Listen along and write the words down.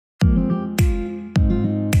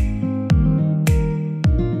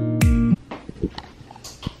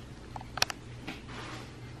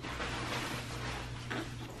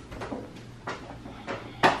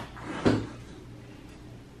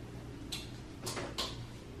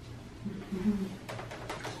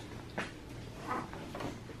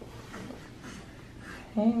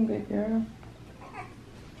Hey, big girl.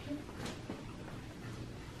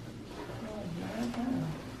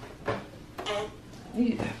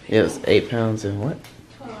 It was 8 pounds and what?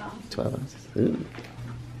 12 ounces. Ooh.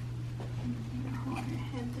 Hold her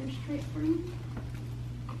head there straight for me.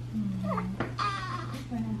 Hold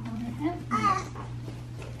her head.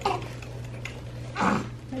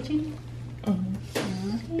 Touching? Okay.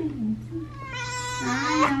 I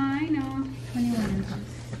know. 21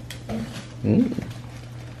 inches.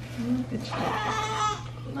 Look at you.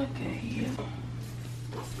 Look at you.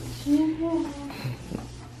 Yeah.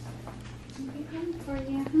 Good for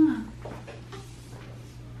you, huh?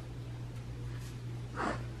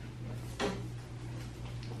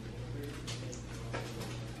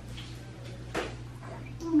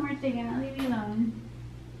 One more thing and I'll leave you alone.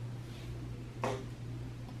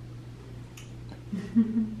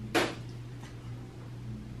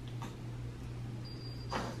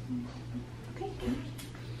 Okay.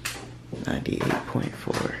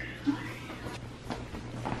 98.4.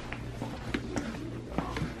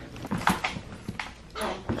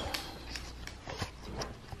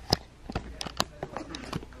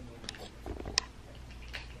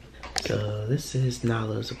 So this is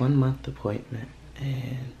Nala's 1 month appointment,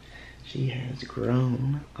 and she has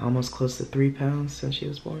grown almost close to 3 pounds since she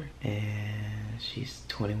was born, and she's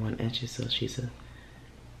 21 inches, so she's an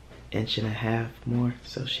inch and a half more.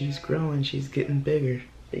 So she's growing, she's getting bigger.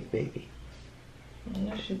 Big baby.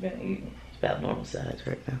 Yeah, she's been eating. It's about normal size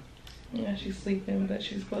right now. Yeah, she's sleeping, but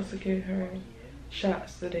she's supposed to get her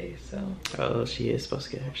shots today, so. Oh, she is supposed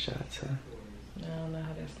to get her shots, huh? I don't know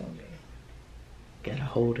how that's gonna be. Gotta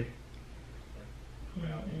hold her.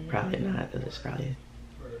 Mm-hmm. Probably not. Let's probably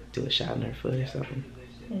do a shot in her foot or something.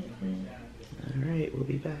 Mm-hmm. All right, we'll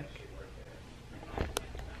be back.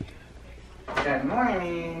 Good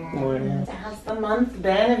morning. Morning. How's the month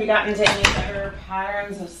been? Have you gotten to any better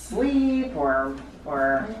patterns of sleep or?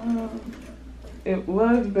 It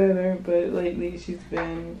was better, but lately she's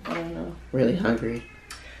been, I don't know. Really hungry.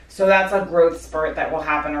 So that's a growth spurt that will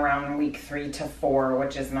happen around week 3 to 4,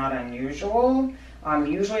 which is not unusual.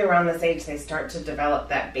 Usually around this age, they start to develop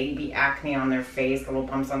that baby acne on their face, little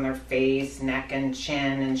bumps on their face, neck and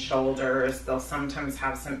chin and shoulders. They'll sometimes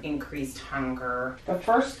have some increased hunger. The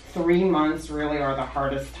first 3 months really are the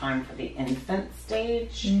hardest time for the infant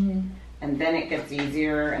stage. Mm-hmm. And then it gets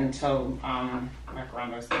easier until like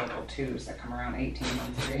around those little 2s that come around 18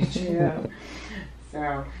 months of age. Yeah.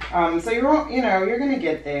 So you're gonna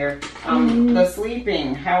get there. The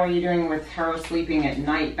sleeping, how are you doing with her sleeping at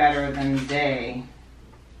night better than day?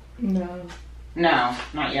 No. No,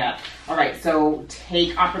 not yet. All right, so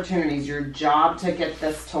take opportunities. Your job to get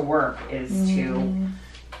this to work is to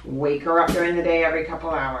wake her up during the day every couple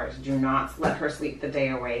hours. Do not let her sleep the day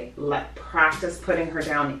away. Practice putting her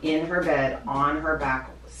down in her bed, on her back,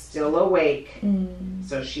 still awake.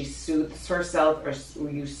 So she soothes herself, or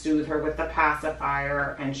you soothe her with the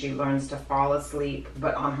pacifier, and she learns to fall asleep,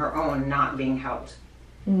 but on her own, not being held.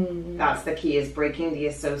 That's the key, is breaking the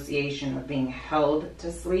association of being held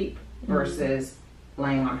to sleep versus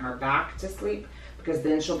laying on her back to sleep, because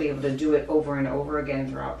then she'll be able to do it over and over again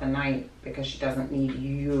throughout the night because she doesn't need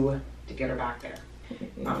you to get her back there.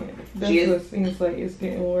 That's what seems like it's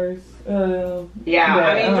getting worse. Yeah,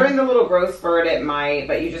 I mean, during the little growth spurt it might,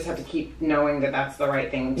 but you just have to keep knowing that that's the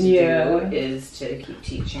right thing to do, is to keep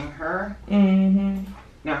teaching her.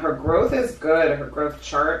 Now her growth is good. Her growth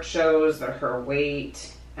chart shows that her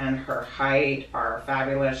weight and her height are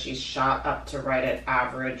fabulous. She's shot up to right at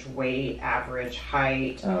average weight, average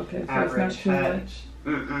height, okay, so average it's not too head.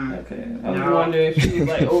 much. Okay. I was wondering if she's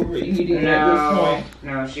like overeating at this point.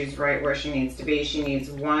 No, she's right where she needs to be. She needs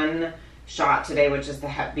 1 shot today, which is the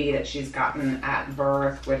Hep B that she's gotten at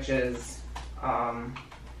birth, which is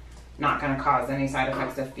not going to cause any side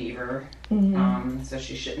effects of fever. So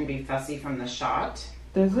she shouldn't be fussy from the shot.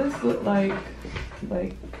 Does this look like,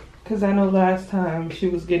 because I know last time she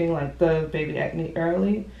was getting like the baby acne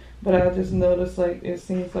early, but I just noticed like it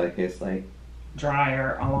seems like it's like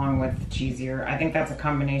drier along with cheesier. I think that's a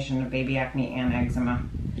combination of baby acne and eczema.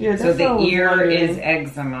 Yeah, so the ear is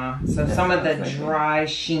eczema. So some of the dry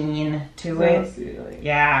sheen to it.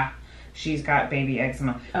 Yeah, she's got baby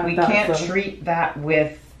eczema. We can't treat that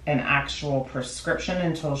with an actual prescription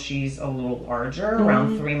until she's a little larger,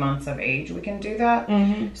 around 3 months of age. We can do that.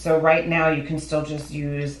 So right now you can still just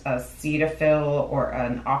use a Cetaphil or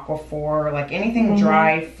an Aquaphor, like anything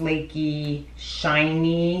dry, flaky,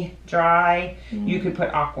 shiny, dry. You could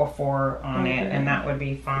put Aquaphor on it and that would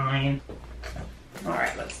be fine. All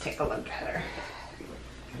right, let's take a look at her.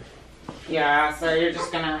 Yeah, so you're just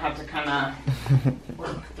gonna have to kind of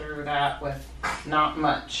work through that with not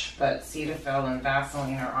much, but Cetaphil and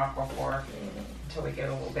Vaseline or Aquaphor until we get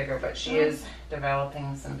a little bigger. But she is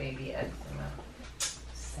developing some baby eczema.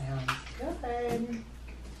 Sounds good.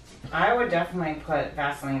 I would definitely put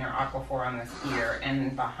Vaseline or Aquaphor on this ear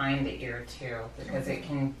and behind the ear too, because it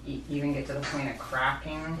can even get to the point of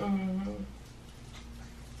cracking.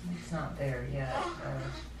 It's not there yet.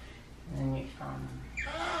 And then you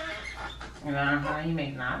and I don't know how you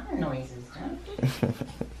make nothing noises, don't you?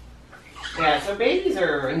 Yeah, so babies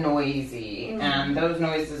are noisy, and those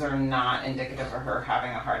noises are not indicative of her having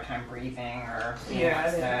a hard time breathing or being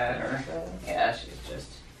upset or she's just.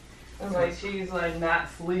 I'm like, she's like not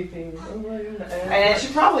sleeping. And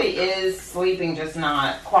she probably is sleeping, just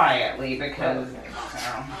not quietly, because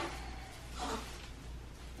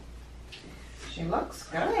she looks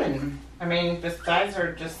good. I mean, besides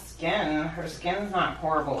her skin's not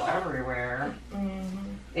horrible everywhere.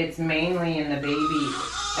 It's mainly in the baby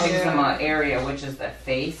eczema area, which is the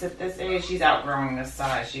face at this age. She's outgrowing this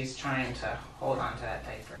size. She's trying to hold on to that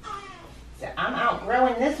diaper. So I'm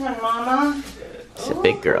outgrowing this one, Mama. She's a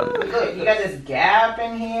big girl now. Look, you got this gap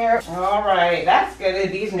in here. All right, that's good. Are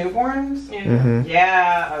these newborns?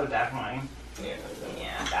 Yeah. Oh, definitely.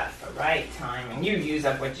 Yeah, that's the right time. And you use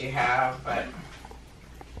up what you have, but.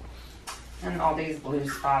 And all these blue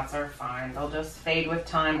spots are fine. They'll just fade with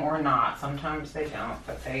time or not. Sometimes they don't,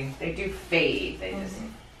 but they do fade. They just,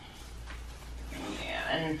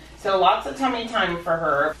 and so lots of tummy time for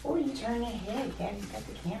her. Oh, you turn your head. Daddy's got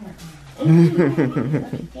the camera on.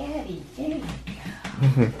 Look at Daddy. There you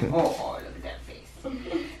go. Oh, look at that face.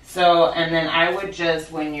 So, and then I would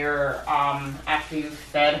just, when you're, after you've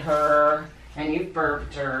fed her and you've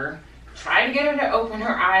burped her, try to get her to open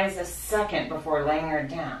her eyes a second before laying her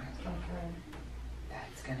down.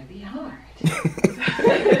 Gonna be hard.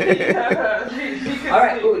 All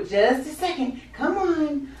right, oh, just a second. Come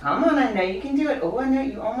on. I know you can do it. Oh, I know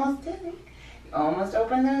you almost did it. You almost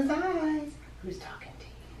opened those eyes. Who's talking to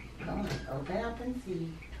you? Come on, open up and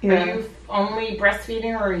see. Are you only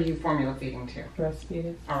breastfeeding, or are you formula feeding too?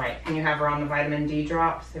 Breastfeeding. All right, and you have her on the vitamin D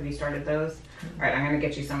drops. Have you started those? All right, I'm gonna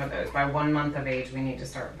get you some of those. By 1 month of age, we need to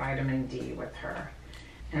start vitamin D with her.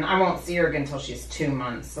 And I won't see her again until she's 2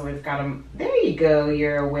 months. So we've got them. There you go.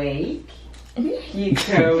 You're awake. There you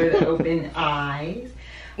go with open eyes.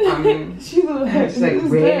 She's like,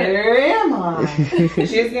 where am I?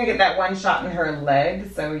 She's going to get that one shot in her leg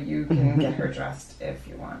so you can get her dressed if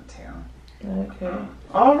you want to. Okay.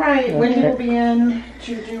 All right. Wendy will be in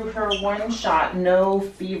to do her one shot. No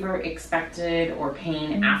fever expected or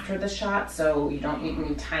pain after the shot, so you don't need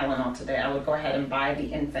any Tylenol today. I would go ahead and buy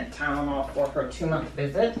the infant Tylenol for her 2-month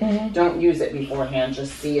visit. Don't use it beforehand.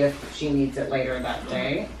 Just see if she needs it later that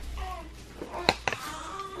day.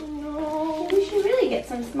 No. We should really get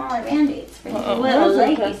some smaller Band-Aids for these little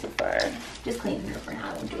leggies for. Just clean her for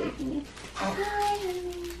now. Don't do anything. Hi,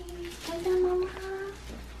 honey. Hi, Mama.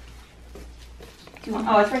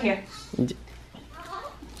 Oh, it's right here.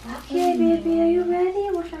 Okay, baby, are you ready?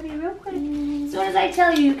 We'll show you real quick. As soon as I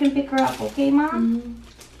tell you, you can pick her up, okay, Mom?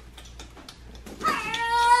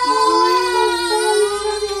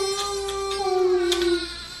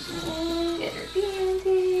 Get her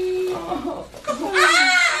Band-Aid.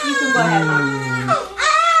 You can go ahead, Mom.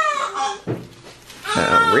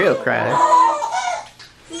 Real cry.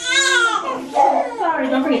 Sorry,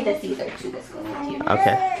 don't forget this either. This goes with you.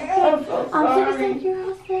 Okay. I'm so sorry. Thank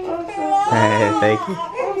you.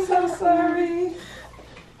 I'm so sorry.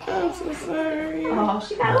 I'm so sorry. Oh,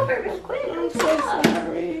 she got over it real quick. I'm so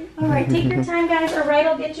sorry. All right, take your time, guys. All right,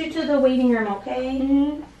 I'll get you to the waiting room,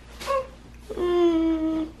 okay?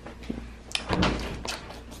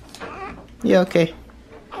 You okay?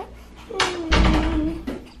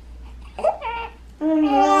 I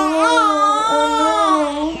know.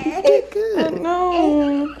 You did good. I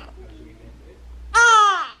know.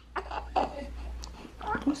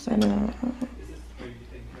 What's that now?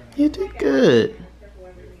 You did good.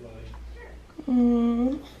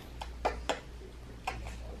 I'm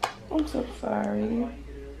so sorry.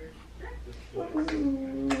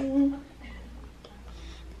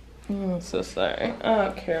 I'm so sorry.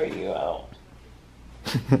 I'll carry you out.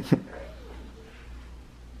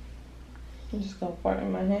 I'm just gonna fart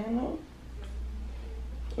in my hand though.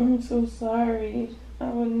 I'm so sorry. I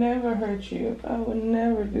would never hurt you. I would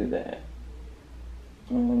never do that.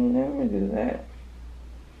 I would never do that.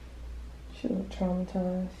 She looked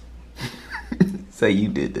traumatized. So you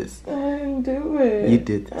did this. I didn't do it. You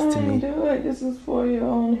did this to I me. didn't do it. This is for your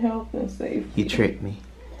own health and safety. You tricked me.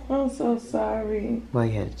 I'm so sorry. Why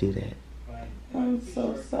you had to do that? I'm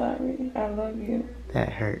so sorry. I love you. That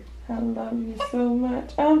hurt. I love you so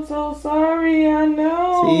much. I'm so sorry. I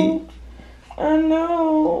know. See? I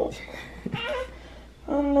know.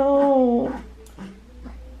 I know.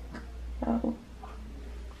 Oh.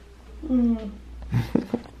 I'm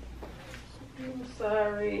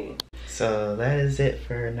sorry. So that is it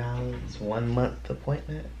for Nala's 1 month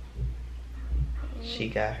appointment. She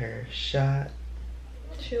got her shot.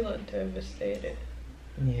 She looked devastated.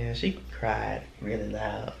 Yeah, she cried really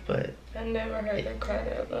loud, but I never heard her cry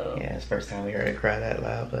that loud. yeah, it's the first time we heard her cry that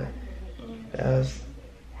loud, but that was,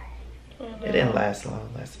 it didn't last long,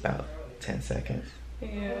 it lasted about 10 seconds.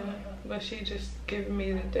 Yeah, but she just giving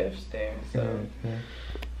me the death stare, so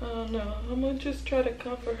I don't know. I'm gonna just try to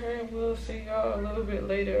comfort her, and we'll see y'all a little bit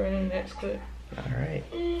later in the next clip. All right.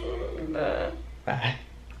 Bye. Bye.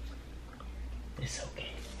 It's okay.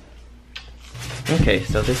 Okay,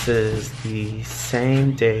 so this is the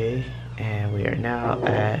same day, and we are now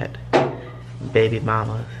at Baby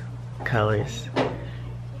Mama Colors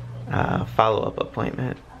follow-up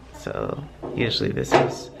appointment. So usually this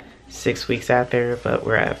is 6 weeks out there, but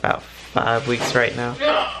we're at about 5 weeks right now.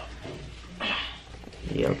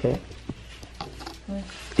 You okay?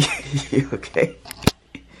 You okay?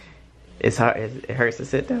 It's hard. It hurts to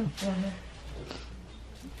sit down.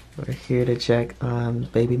 We're here to check on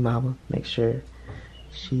Baby Mama, make sure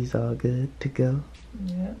she's all good to go.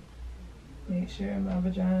 Yeah. Make sure my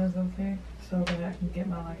vagina's okay so that I can get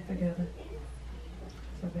my life together.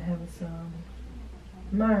 So I've been having some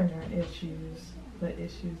minor issues, but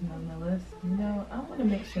issues nonetheless. You know, I want to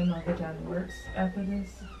make sure my vagina works after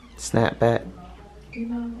this. Snap back. You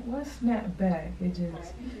know, what snap back? It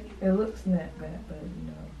looks snap back, but you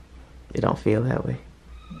know. It don't feel that way.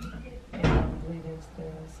 And I'm bleeding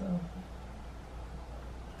still, so.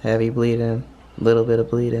 Heavy bleeding, little bit of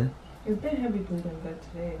bleeding. It's been heavy bleeding, but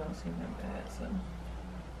today it don't seem that bad, so.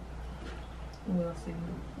 We'll see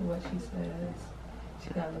what she says. She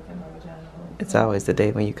gotta look at my vagina. It's always the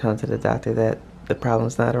day when you come to the doctor that the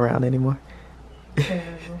problem's not around anymore.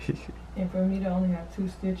 Terrible. And for me to only have 2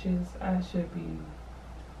 stitches, I should be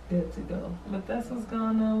good to go. But that's what's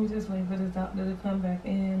going on. We just wait for the doctor to come back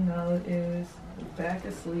in. Nala is back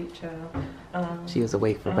asleep, child. She was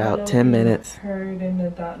awake for about 10 minutes. Heard in the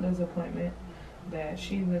doctor's appointment that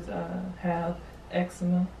she was have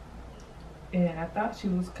eczema, and I thought she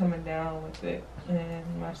was coming down with it.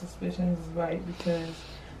 And my suspicions is right because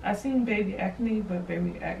I seen baby acne, but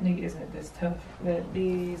baby acne isn't this tough. That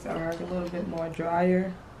these are a little bit more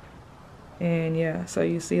drier. And yeah, so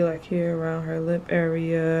you see like here around her lip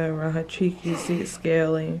area, around her cheek, you see it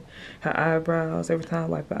scaling. Her eyebrows, every time I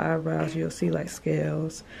wipe her eyebrows, you'll see like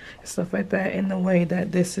scales and stuff like that. And the way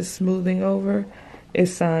that this is smoothing over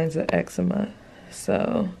is signs of eczema.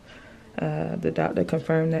 So the doctor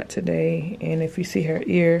confirmed that today. And if you see her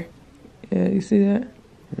ear, yeah, you see that?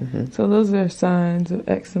 So those are signs of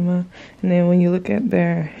eczema. And then when you look at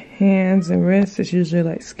their hands and wrists, it's usually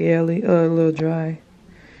like scaly or a little dry.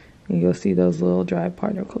 You'll see those little dry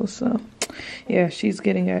particles. So, yeah, she's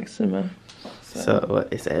getting eczema. So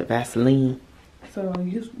what is that, Vaseline? So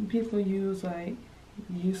people use like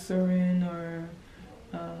Eucerin or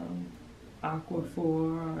Aquaphor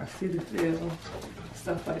or Cetaphil,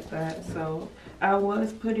 stuff like that. So I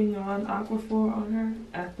was putting on Aquaphor on her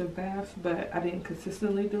after bath, but I didn't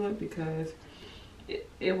consistently do it because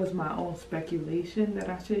it was my own speculation that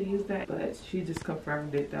I should use that. But she just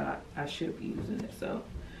confirmed it that I should be using it. So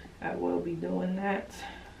I will be doing that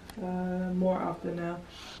more often now.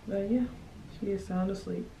 But yeah, she is sound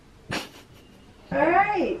asleep.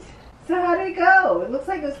 Alright, so how did it go? It looks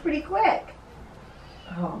like it was pretty quick.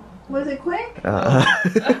 Oh. Was it quick?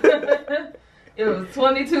 It was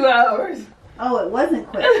 22 hours. Oh, it wasn't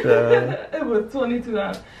quick. It was 22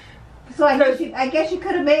 hours. So I guess you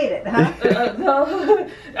could have made it, huh? No,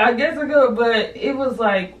 I guess I could, but it was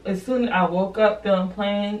like as soon as I woke up feeling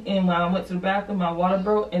pain, and when I went to the bathroom, my water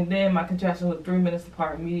broke, and then my contraction was 3 minutes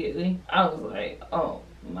apart immediately. I was like, oh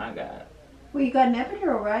my God. Well, you got an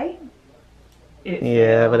epidural, right?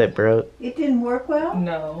 Yeah, but it broke. It didn't work well?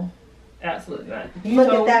 No, absolutely not.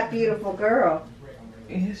 Look at that beautiful girl.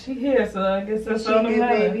 Yeah, she here, so I guess that's She all that good,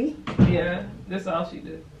 matters. baby? Yeah, that's all she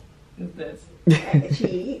did. Is this. She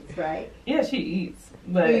eats, right? Yeah, she eats,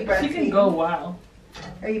 but Are you she can breastfeeding? go wild.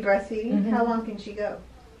 Are you breastfeeding? How long can she go?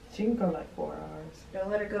 She can go like 4 hours. Don't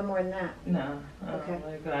let her go more than that. No, Okay.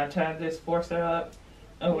 I tried to just force her up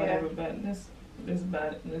or Yeah. whatever, but this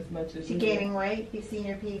about as much as She gaining weight? You seen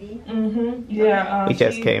her PD? Yeah. We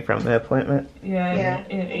just came from the appointment. Yeah.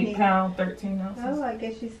 8 pounds, 13 ounces. Oh, I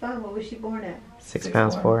guess she's fine. What was she born at? 6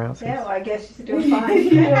 pounds, 4 ounces. Yeah, well, I guess she's doing fine.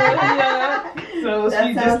 yeah. So That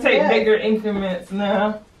she sounds just take good. bigger increments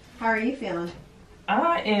now. How are you feeling?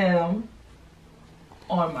 I am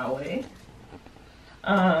on my way.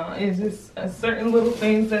 It's just certain little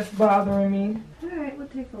things that's bothering me. Alright, we'll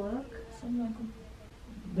take a look.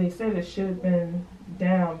 They said it should have been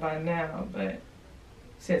down by now, but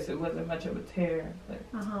since it wasn't much of a tear. But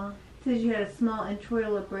It says you had a small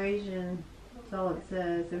introidal abrasion. That's all it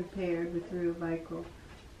says. Repaired with Revival.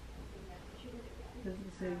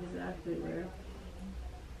 Doesn't say exactly where.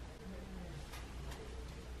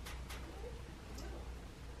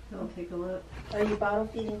 So I'll take a look. Are you bottle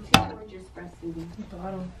feeding too, or just breastfeeding?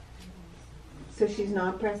 bottom. So she's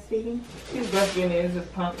not breastfeeding? She's breastfeeding is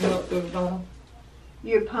just pumping milk through the bottom.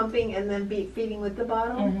 You're pumping and then feeding with the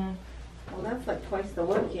bottle? Mm-hmm. Well, that's like twice the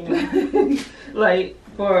work, you know. Like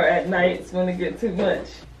for at nights when it get too much.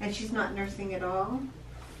 And she's not nursing at all?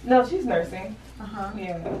 No, she's nursing. Uh-huh.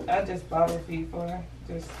 Yeah, I just bottle feed for her.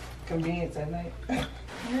 Just convenience at night.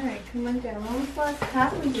 Alright, come on down. When was the last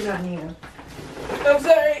tap we did on you? I'm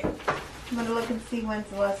sorry. I'm gonna look and see when's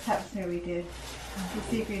the last tap smear we did. To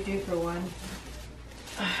see if you're due for one.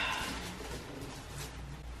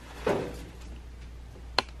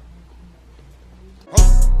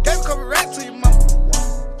 Gave a couple racks to your mama.